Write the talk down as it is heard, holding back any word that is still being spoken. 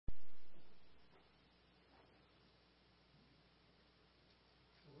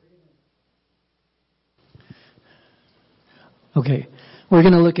Okay, we're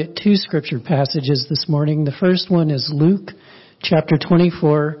going to look at two scripture passages this morning. The first one is Luke chapter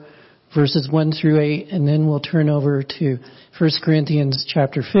 24, verses 1 through 8, and then we'll turn over to 1 Corinthians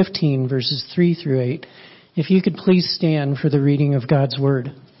chapter 15, verses 3 through 8. If you could please stand for the reading of God's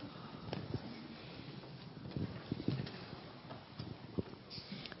Word.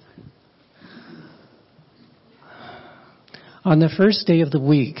 On the first day of the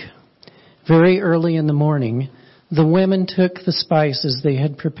week, very early in the morning, the women took the spices they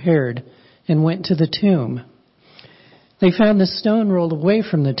had prepared and went to the tomb. They found the stone rolled away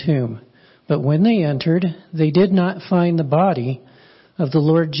from the tomb, but when they entered, they did not find the body of the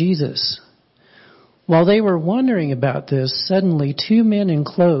Lord Jesus. While they were wondering about this, suddenly 2 men in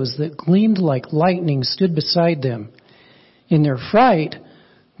clothes that gleamed like lightning stood beside them. In their fright,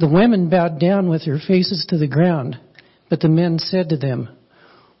 the women bowed down with their faces to the ground, but the men said to them,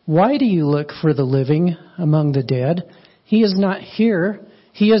 "Why do you look for the living among the dead? He is not here.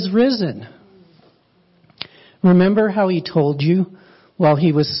 He has risen. Remember how he told you while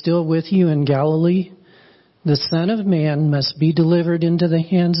he was still with you in Galilee? The Son of Man must be delivered into the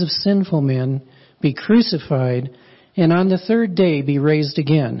hands of sinful men, be crucified, and on the third day be raised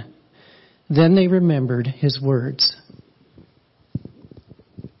again." Then they remembered his words.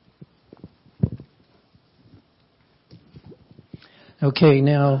 Okay,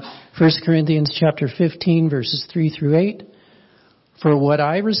 now 1 Corinthians chapter 15, verses 3 through 8. For what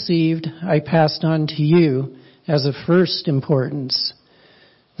I received, I passed on to you as of first importance,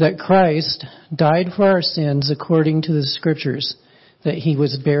 that Christ died for our sins according to the Scriptures, that he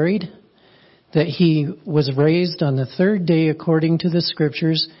was buried, that he was raised on the third day according to the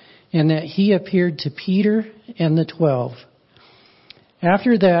Scriptures, and that he appeared to Peter and the 12.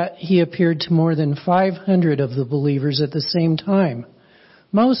 After that, he appeared to more than 500 of the believers at the same time,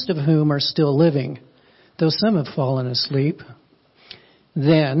 most of whom are still living, though some have fallen asleep.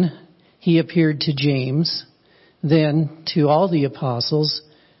 Then he appeared to James, then to all the apostles,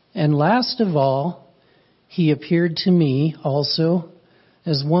 and last of all, he appeared to me also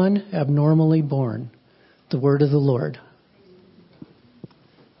as one abnormally born. The word of the Lord.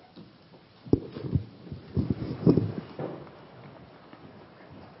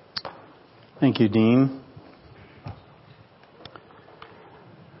 Thank you, Dean.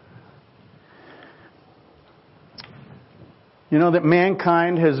 You know that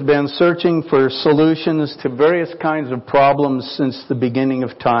mankind has been searching for solutions to various kinds of problems since the beginning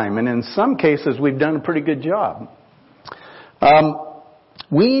of time. And in some cases, we've done a pretty good job.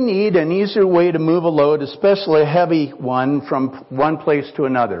 We need an easier way to move a load, especially a heavy one, from one place to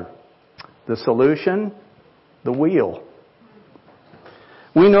another. The solution? The wheel.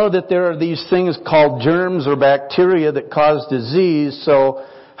 We know that there are these things called germs or bacteria that cause disease, so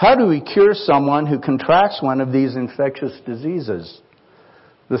how do we cure someone who contracts one of these infectious diseases?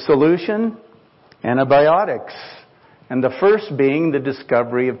 The solution? Antibiotics. And the first being the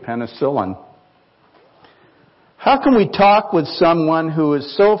discovery of penicillin. How can we talk with someone who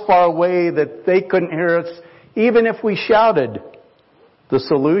is so far away that they couldn't hear us even if we shouted? The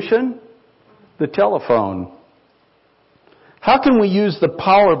solution? The telephone. How can we use the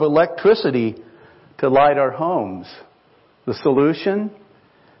power of electricity to light our homes? The solution?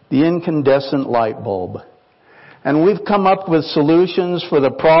 The incandescent light bulb. And we've come up with solutions for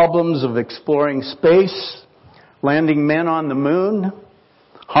the problems of exploring space, landing men on the moon,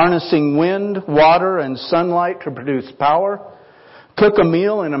 harnessing wind, water, and sunlight to produce power, cook a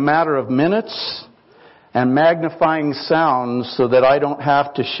meal in a matter of minutes, and magnifying sound so that I don't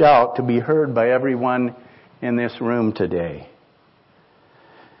have to shout to be heard by everyone in this room today.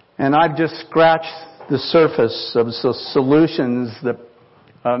 And I've just scratched the surface of the solutions that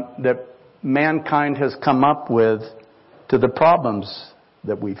mankind has come up with to the problems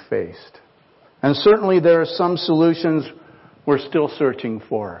that we've faced. And certainly there are some solutions we're still searching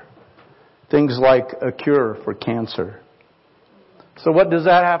for. Things like a cure for cancer. So what does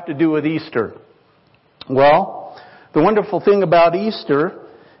that have to do with Easter? Well, the wonderful thing about Easter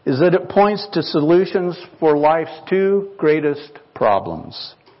is that it points to solutions for life's two greatest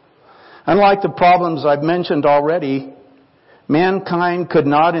problems. Unlike the problems I've mentioned already, mankind could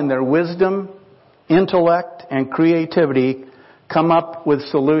not in their wisdom, intellect, and creativity come up with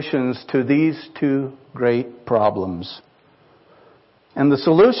solutions to these two great problems. And the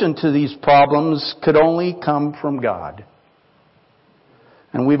solution to these problems could only come from God.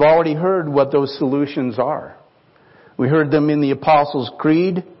 And we've already heard what those solutions are. We heard them in the Apostles'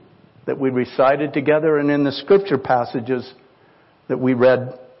 Creed that we recited together and in the scripture passages that we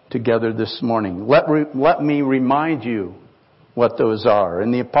read together this morning. Let me remind you what those are.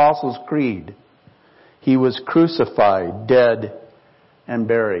 In the Apostles' Creed, He was crucified, dead, and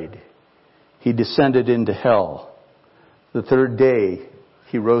buried. He descended into hell. The third day,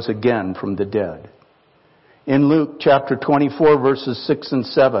 He rose again from the dead. In Luke chapter 24, verses 6 and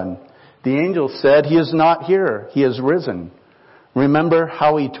 7, the angel said, He is not here. He has risen. Remember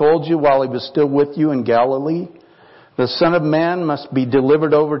how He told you while He was still with you in Galilee? The Son of Man must be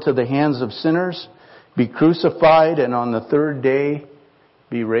delivered over to the hands of sinners, be crucified, and on the third day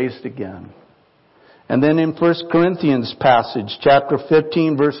be raised again. And then in 1 Corinthians passage, chapter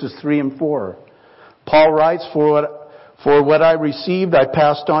 15, verses 3 and 4, Paul writes, For what I received I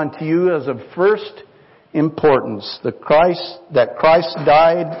passed on to you as of first importance, that Christ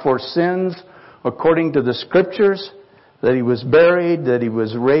died for sins according to the Scriptures, that He was buried, that He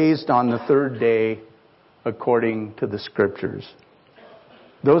was raised on the third day according to the Scriptures.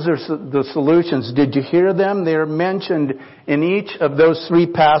 Those are the solutions. Did you hear them? They are mentioned in each of those three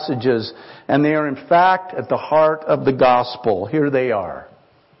passages, and they are in fact at the heart of the gospel. Here they are.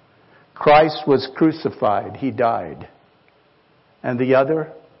 Christ was crucified. He died. And the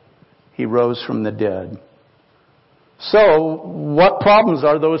other, He rose from the dead. So, what problems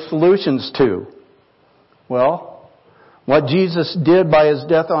are those solutions to? Well, what Jesus did by His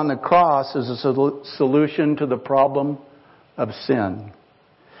death on the cross is a solution to the problem of sin.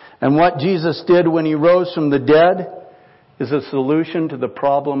 And what Jesus did when He rose from the dead is a solution to the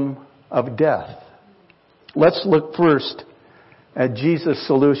problem of death. Let's look first at Jesus'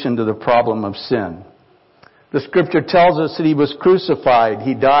 solution to the problem of sin. The Scripture tells us that He was crucified,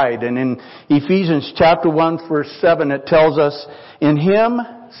 He died, and in Ephesians chapter 1 verse 7 it tells us, in Him,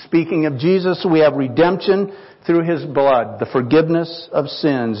 speaking of Jesus, we have redemption through His blood, the forgiveness of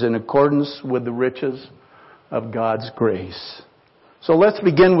sins in accordance with the riches of God's grace. So let's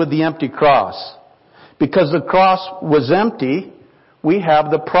begin with the empty cross. Because the cross was empty, we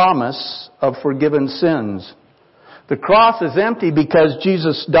have the promise of forgiven sins. The cross is empty because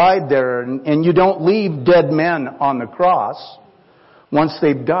Jesus died there, and you don't leave dead men on the cross. Once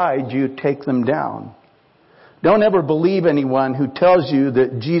they've died, you take them down. Don't ever believe anyone who tells you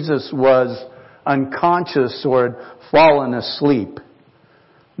that Jesus was unconscious or had fallen asleep.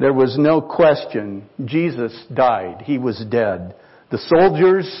 There was no question. Jesus died. He was dead. The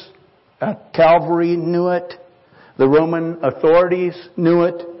soldiers at Calvary knew it. The Roman authorities knew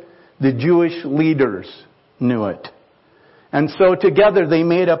it. The Jewish leaders knew it. And so together they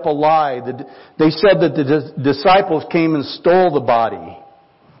made up a lie. They said that the disciples came and stole the body.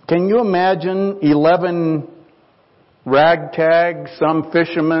 Can you imagine 11 ragtag, some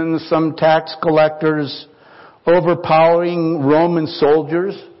fishermen, some tax collectors, overpowering Roman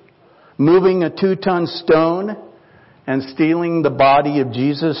soldiers, moving a 2-ton stone and stealing the body of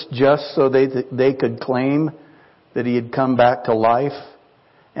Jesus just so they could claim that He had come back to life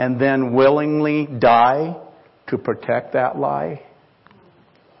and then willingly die to protect that lie?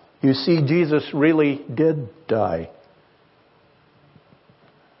 You see, Jesus really did die.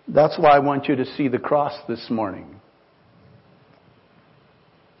 That's why I want you to see the cross this morning.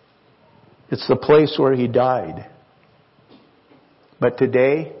 It's the place where He died. But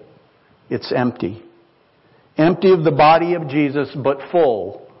today, it's empty. Empty of the body of Jesus, but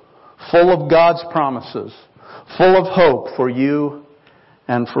full of God's promises, full of hope for you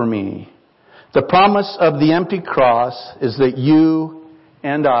and for me. The promise of the empty cross is that you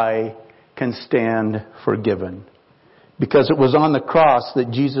and I can stand forgiven. Because it was on the cross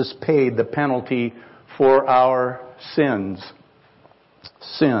that Jesus paid the penalty for our sins.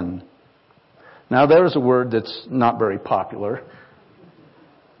 Sin. Now there's a word that's not very popular.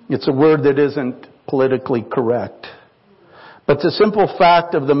 It's a word that isn't politically correct. But the simple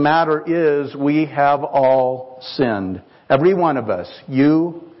fact of the matter is we have all sinned. Every one of us.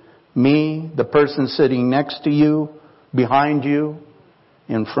 You, me, the person sitting next to you, behind you,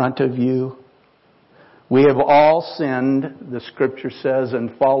 in front of you. We have all sinned, the Scripture says,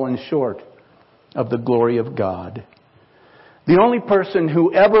 and fallen short of the glory of God. The only person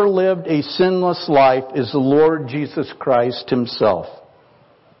who ever lived a sinless life is the Lord Jesus Christ Himself.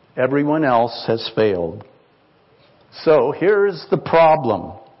 Everyone else has failed. So here's the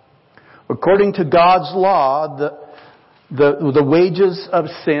problem. According to God's law, the wages of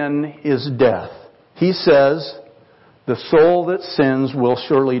sin is death. He says, the soul that sins will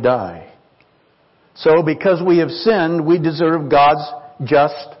surely die. So because we have sinned, we deserve God's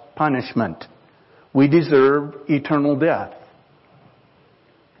just punishment. We deserve eternal death.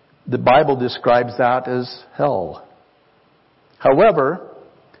 The Bible describes that as hell. However,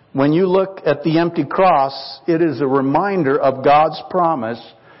 when you look at the empty cross, it is a reminder of God's promise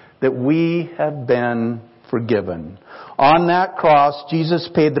that we have been forgiven. On that cross, Jesus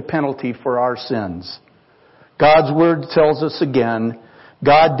paid the penalty for our sins. God's Word tells us again,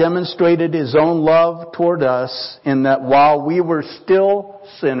 God demonstrated His own love toward us in that while we were still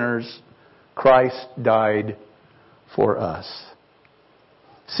sinners, Christ died for us.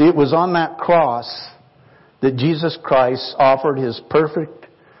 See, it was on that cross that Jesus Christ offered His perfect,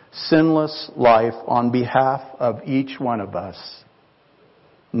 sinless life on behalf of each one of us.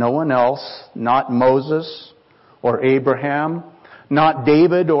 No one else, not Moses or Abraham, not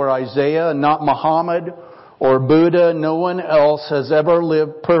David or Isaiah, not Muhammad or Buddha. No one else has ever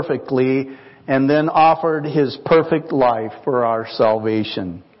lived perfectly and then offered His perfect life for our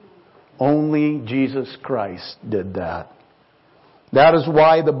salvation. Only Jesus Christ did that. That is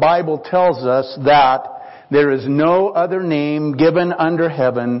why the Bible tells us that there is no other name given under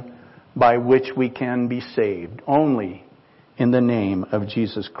heaven by which we can be saved. Only in the name of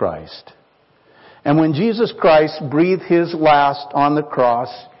Jesus Christ. And when Jesus Christ breathed His last on the cross,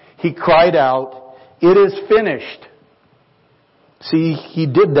 He cried out, "It is finished." See, He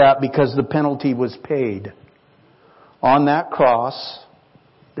did that because the penalty was paid. On that cross,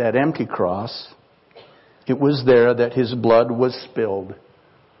 that empty cross, it was there that His blood was spilled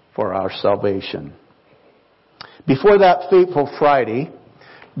for our salvation. Before that fateful Friday,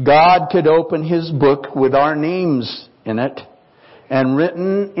 God could open His book with our names in it, and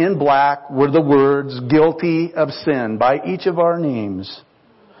written in black were the words "guilty of sin" by each of our names.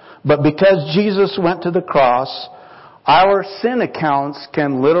 But because Jesus went to the cross, our sin accounts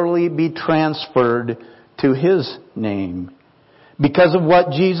can literally be transferred to His name. Because of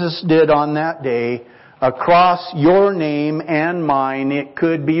what Jesus did on that day, across your name and mine, it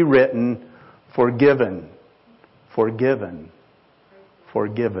could be written, "Forgiven, forgiven,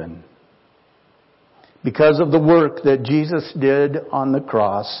 forgiven." Because of the work that Jesus did on the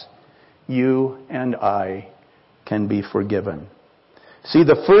cross, you and I can be forgiven. See,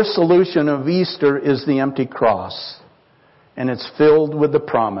 the first solution of Easter is the empty cross, and it's filled with the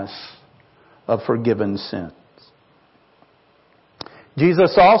promise of forgiven sins.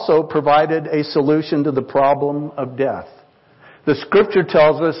 Jesus also provided a solution to the problem of death. The Scripture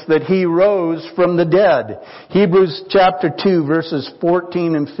tells us that He rose from the dead. Hebrews chapter 2, verses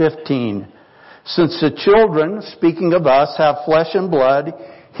 14 and 15. Since the children, speaking of us, have flesh and blood,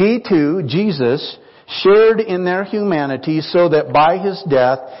 He too, Jesus, shared in their humanity so that by His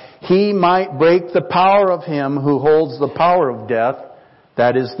death He might break the power of him who holds the power of death,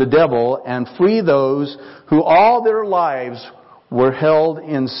 that is the devil, and free those who all their lives were held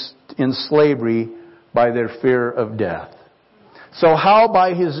in slavery by their fear of death. So how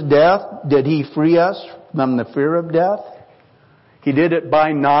by His death did He free us from the fear of death? He did it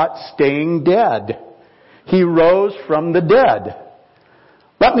by not staying dead. He rose from the dead.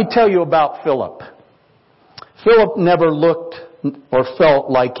 Let me tell you about Philip. Philip never looked or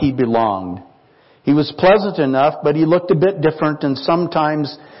felt like he belonged. He was pleasant enough, but he looked a bit different and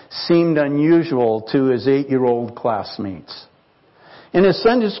sometimes seemed unusual to his 8-year-old classmates. In his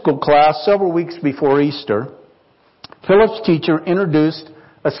Sunday school class, several weeks before Easter, Philip's teacher introduced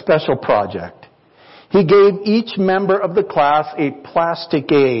a special project. He gave each member of the class a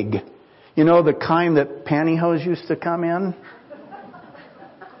plastic egg. You know, the kind that pantyhose used to come in?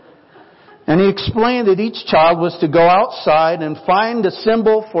 And he explained that each child was to go outside and find a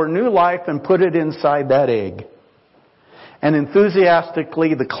symbol for new life and put it inside that egg. And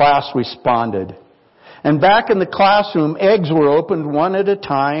enthusiastically, the class responded. And back in the classroom, eggs were opened one at a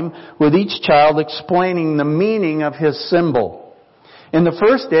time, with each child explaining the meaning of his symbol. In the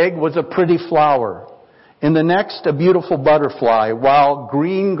first egg was a pretty flower. In the next, a beautiful butterfly, while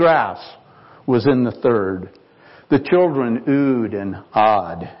green grass was in the third. The children oohed and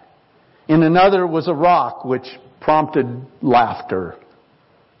awed. In another was a rock, which prompted laughter.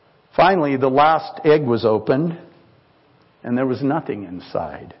 Finally, the last egg was opened, and there was nothing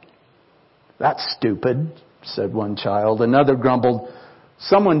inside. "That's stupid," said one child. Another grumbled,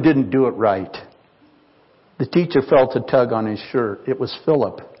 "Someone didn't do it right." The teacher felt a tug on his shirt. It was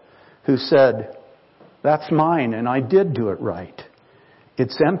Philip, who said, "That's mine, and I did do it right.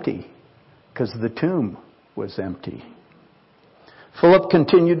 It's empty, because the tomb was empty." Philip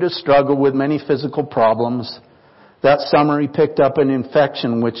continued to struggle with many physical problems. That summer he picked up an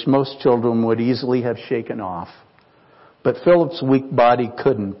infection which most children would easily have shaken off. But Philip's weak body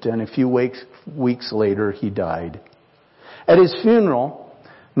couldn't, and a few weeks later he died. At his funeral,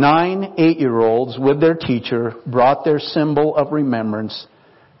 9 8-year-olds with their teacher brought their symbol of remembrance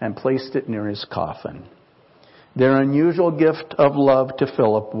and placed it near his coffin. Their unusual gift of love to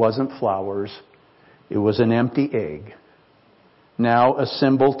Philip wasn't flowers. It was an empty egg. Now a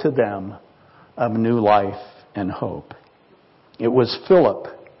symbol to them of new life and hope. It was Philip,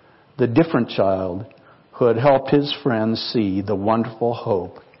 the different child, who had helped his friends see the wonderful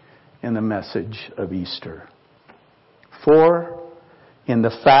hope in the message of Easter. For in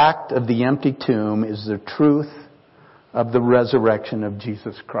the fact of the empty tomb is the truth of the resurrection of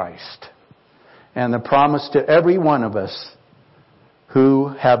Jesus Christ, and the promise to every one of us who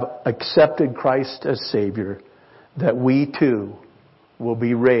have accepted Christ as Savior that we too will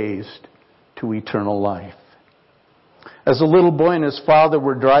be raised to eternal life. As a little boy and his father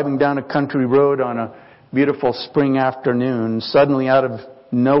were driving down a country road on a beautiful spring afternoon, suddenly out of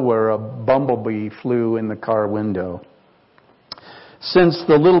nowhere a bumblebee flew in the car window. Since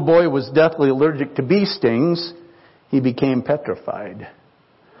the little boy was deathly allergic to bee stings, he became petrified.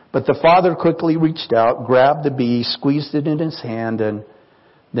 But the father quickly reached out, grabbed the bee, squeezed it in his hand, and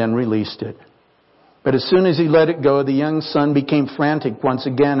then released it. But as soon as he let it go, the young son became frantic once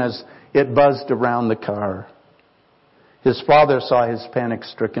again as it buzzed around the car. His father saw his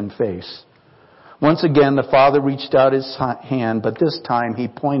panic-stricken face. Once again, the father reached out his hand, but this time he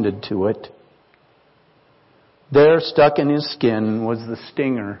pointed to it. There, stuck in his skin, was the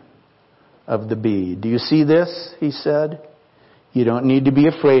stinger of the bee. Do you see this? He said. You don't need to be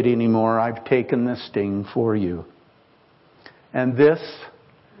afraid anymore. I've taken the sting for you. And this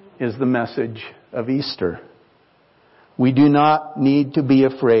is the message of Easter. We do not need to be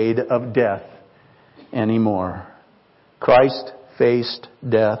afraid of death anymore. Christ faced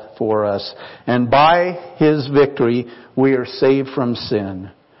death for us, and by His victory we are saved from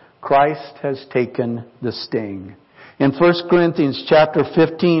sin. Christ has taken the sting. In 1 Corinthians chapter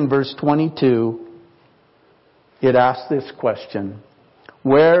 15 verse 22, it asks this question: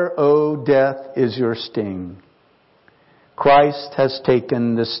 Where, O death, is your sting? Christ has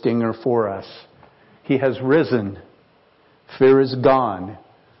taken the stinger for us. He has risen. Fear is gone.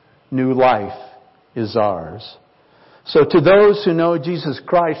 New life is ours. So to those who know Jesus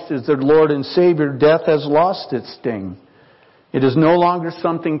Christ as their Lord and Savior, death has lost its sting. It is no longer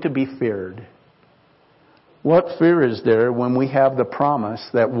something to be feared. What fear is there when we have the promise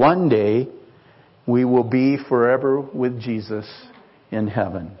that one day we will be forever with Jesus in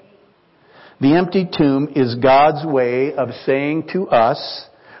heaven? The empty tomb is God's way of saying to us,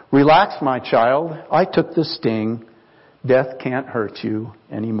 relax, my child, I took the sting. Death can't hurt you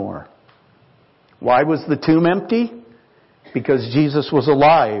anymore. Why was the tomb empty? Because Jesus was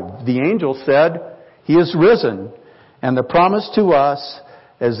alive. The angel said, He is risen. And the promise to us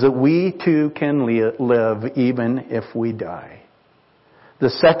is that we too can live even if we die. The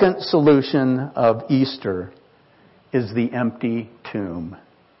second solution of Easter is the empty tomb,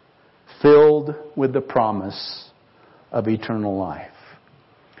 filled with the promise of eternal life.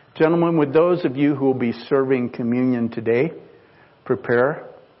 Gentlemen, with those of you who will be serving communion today, prepare.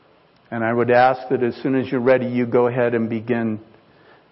 And I would ask that as soon as you're ready, you go ahead and begin